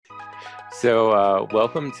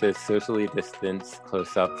Welcome to Socially Distanced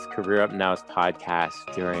Close-Ups Career Up Now's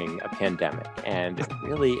podcast during a pandemic, and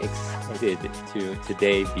really excited to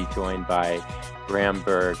today be joined by Bram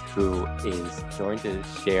Berg, who is going to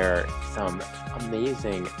share some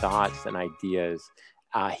amazing thoughts and ideas.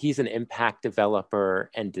 He's an impact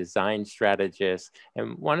developer and design strategist,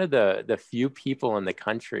 and one of the few people in the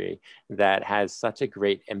country that has such a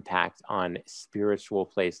great impact on spiritual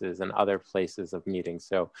places and other places of meeting.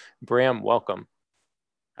 So, Bram, welcome.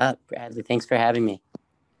 Bradley, thanks for having me.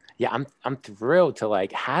 Yeah, I'm thrilled to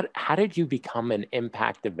how did you become an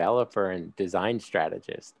impact developer and design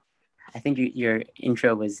strategist? I think your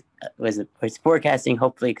intro was forecasting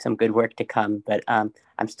hopefully some good work to come, but I'm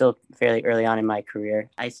still fairly early on in my career.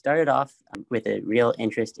 I started off with a real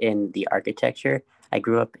interest in the architecture. I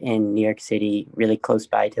grew up in New York City, really close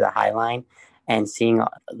by to the High Line, and seeing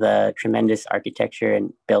the tremendous architecture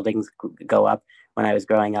and buildings go up when I was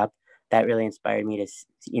growing up, that really inspired me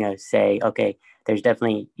to say, okay, there's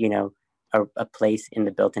definitely a place in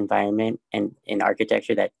the built environment and in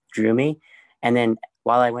architecture that drew me. And then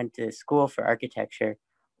while I went to school for architecture,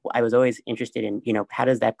 I was always interested in, how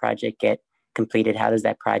does that project get completed? How does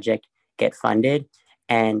that project get funded?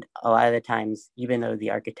 And a lot of the times, even though the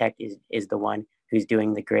architect is the one who's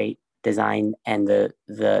doing the great design and the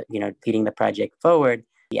leading the project forward,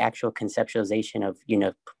 the actual conceptualization of,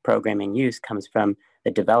 program and use comes from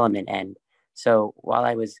the development end. So while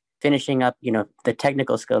I was finishing up, the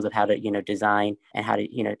technical skills of how to, design and how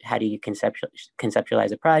do you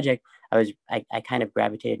conceptualize a project, I kind of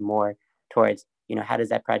gravitated more towards, how does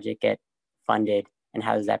that project get funded and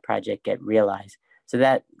how does that project get realized? So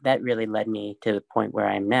that really led me to the point where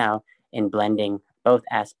I am now in blending both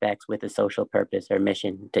aspects with a social purpose or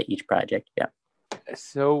mission to each project. Yeah.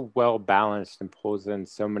 So well balanced and pulls in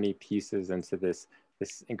so many pieces into this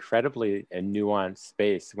incredibly nuanced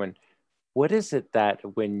space. What is it that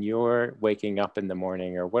when you're waking up in the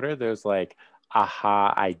morning, or what are those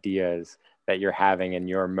aha ideas that you're having in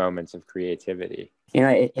your moments of creativity?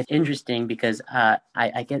 It's interesting because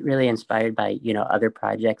I get really inspired by, other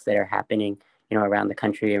projects that are happening, around the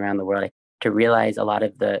country, around the world. To realize a lot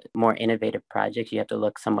of the more innovative projects, you have to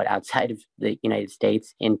look somewhat outside of the United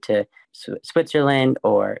States into Switzerland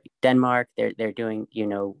or Denmark. They're doing,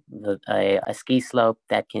 a ski slope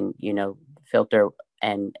that can, filter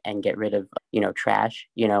and get rid of, trash,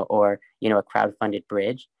 or, a crowd-funded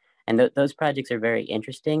bridge. And those projects are very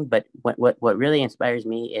interesting. But what really inspires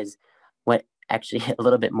me is what actually a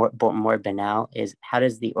little bit more banal is how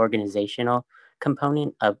does the organizational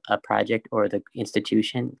component of a project or the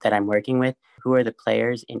institution that I'm working with, who are the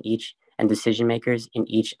players in each and decision makers in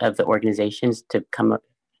each of the organizations to come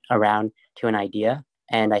around to an idea.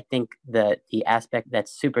 And I think the aspect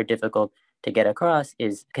that's super difficult to get across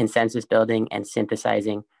is consensus building and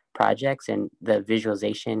synthesizing projects, and the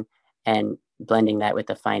visualization and blending that with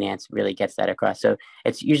the finance really gets that across. So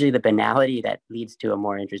it's usually the banality that leads to a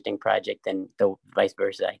more interesting project than the vice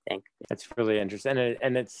versa, I think. That's really interesting.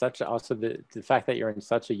 And it's such also the fact that you're in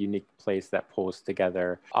such a unique place that pulls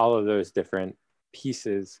together all of those different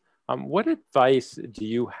pieces. What advice do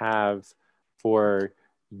you have for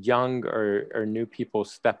young or new people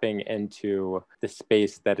stepping into the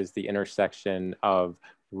space that is the intersection of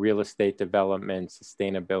real estate development,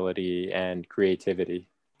 sustainability, and creativity?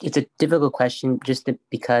 It's a difficult question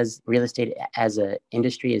because real estate as an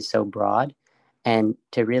industry is so broad, and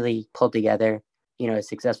to really pull together, a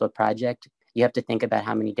successful project, you have to think about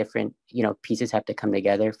how many different, pieces have to come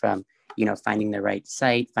together from, finding the right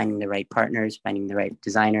site, finding the right partners, finding the right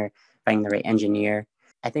designer, finding the right engineer.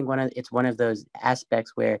 I think it's one of those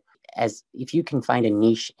aspects where if you can find a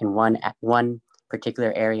niche in one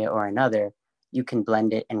particular area or another, you can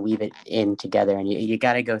blend it and weave it in together. And you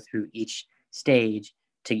got to go through each stage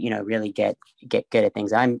to, really get good at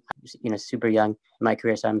things. I'm, super young in my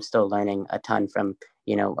career, so I'm still learning a ton from,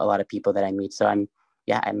 a lot of people that I meet. So I'm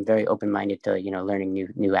very open-minded to, learning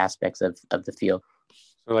new aspects of the field.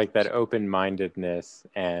 So that open-mindedness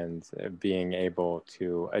and being able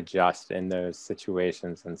to adjust in those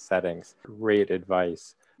situations and settings. Great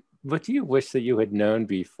advice. What do you wish that you had known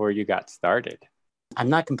before you got started? I'm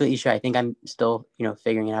not completely sure. I think I'm still,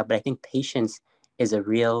 figuring it out, but I think patience is a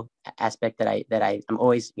real aspect that I'm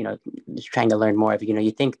always, just trying to learn more of.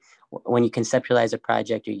 You think when you conceptualize a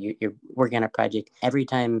project or you're working on a project, every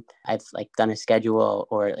time I've done a schedule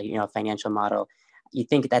or, a financial model, you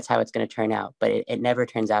think that's how it's going to turn out, but it never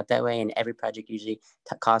turns out that way. And every project usually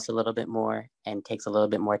costs a little bit more and takes a little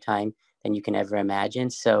bit more time than you can ever imagine.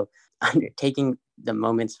 So undertaking the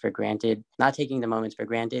moments for granted, not taking the moments for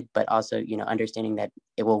granted, but also, understanding that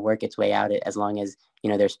it will work its way out as long as,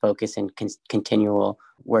 there's focus and continual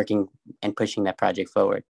working and pushing that project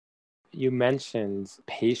forward. You mentioned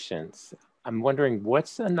patience. I'm wondering,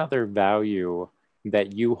 what's another value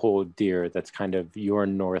that you hold dear that's kind of your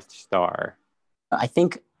North Star? I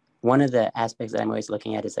think one of the aspects that I'm always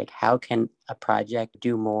looking at is like, how can a project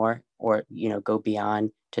do more or, go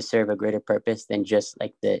beyond to serve a greater purpose than just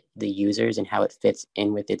like the users and how it fits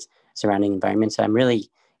in with its surrounding environment. So I'm really,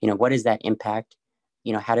 what is that impact?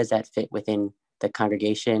 How does that fit within the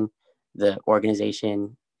congregation, the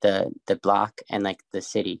organization, the block, and like the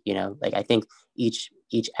city? Like I think each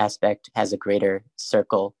aspect has a greater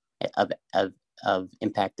circle of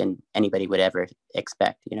impact than anybody would ever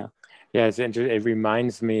expect. Yeah, it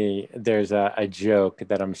reminds me, there's a joke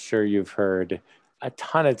that I'm sure you've heard a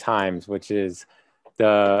ton of times, which is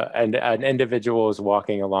an individual is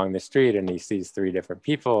walking along the street and he sees three different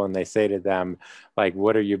people and they say to them, like,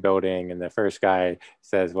 what are you building? And the first guy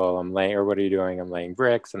says, well, what are you doing? I'm laying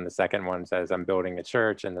bricks. And the second one says, I'm building a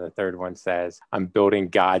church. And the third one says, I'm building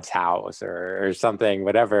God's house or something,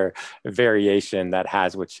 whatever variation that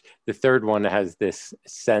has, which the third one has this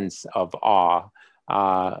sense of awe.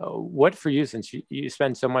 What for you, since you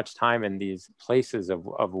spend so much time in these places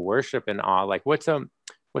of worship and awe, like what's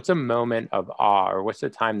a moment of awe, or what's a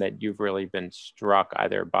time that you've really been struck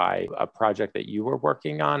either by a project that you were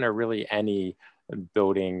working on or really any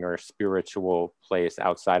building or spiritual place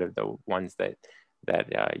outside of the ones that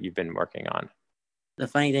you've been working on? The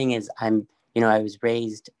funny thing is I was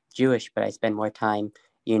raised Jewish, but I spend more time,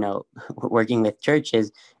 working with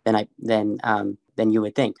churches than you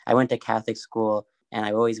would think. I went to Catholic school, and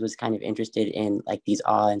I always was kind of interested in like these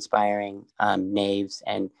awe-inspiring naves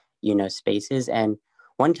and, spaces. And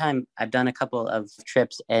one time I've done a couple of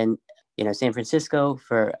trips in, San Francisco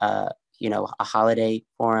for, a holiday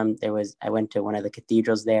forum. I went to one of the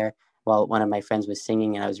cathedrals there while one of my friends was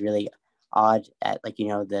singing, and I was really awed at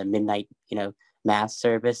the midnight, mass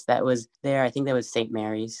service that was there. I think that was St.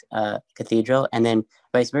 Mary's Cathedral. And then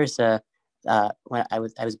vice versa, when I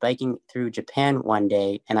was biking through Japan one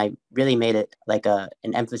day, and I really made it like an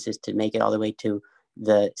emphasis to make it all the way to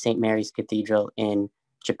the St. Mary's Cathedral in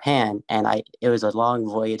Japan. And it was a long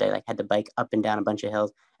voyage. I had to bike up and down a bunch of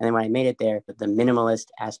hills. And then when I made it there, the minimalist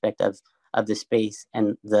aspect of the space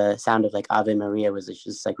and the sound of like Ave Maria was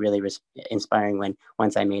just like really inspiring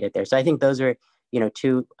once I made it there. So I think those are,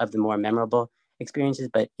 two of the more memorable experiences,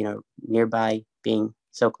 but, nearby, being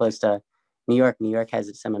so close to New York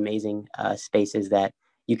has some amazing spaces that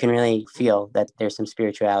you can really feel that there's some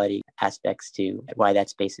spirituality aspects to why that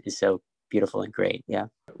space is so beautiful and great. Yeah.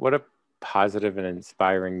 What a positive and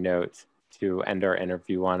inspiring note to end our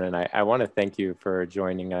interview on. And I want to thank you for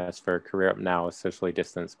joining us for Career Up Now, socially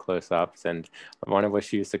distanced close-ups. And I want to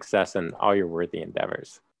wish you success in all your worthy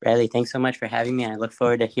endeavors. Bradley, thanks so much for having me. And I look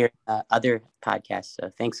forward to hearing other podcasts.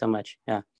 So thanks so much. Yeah.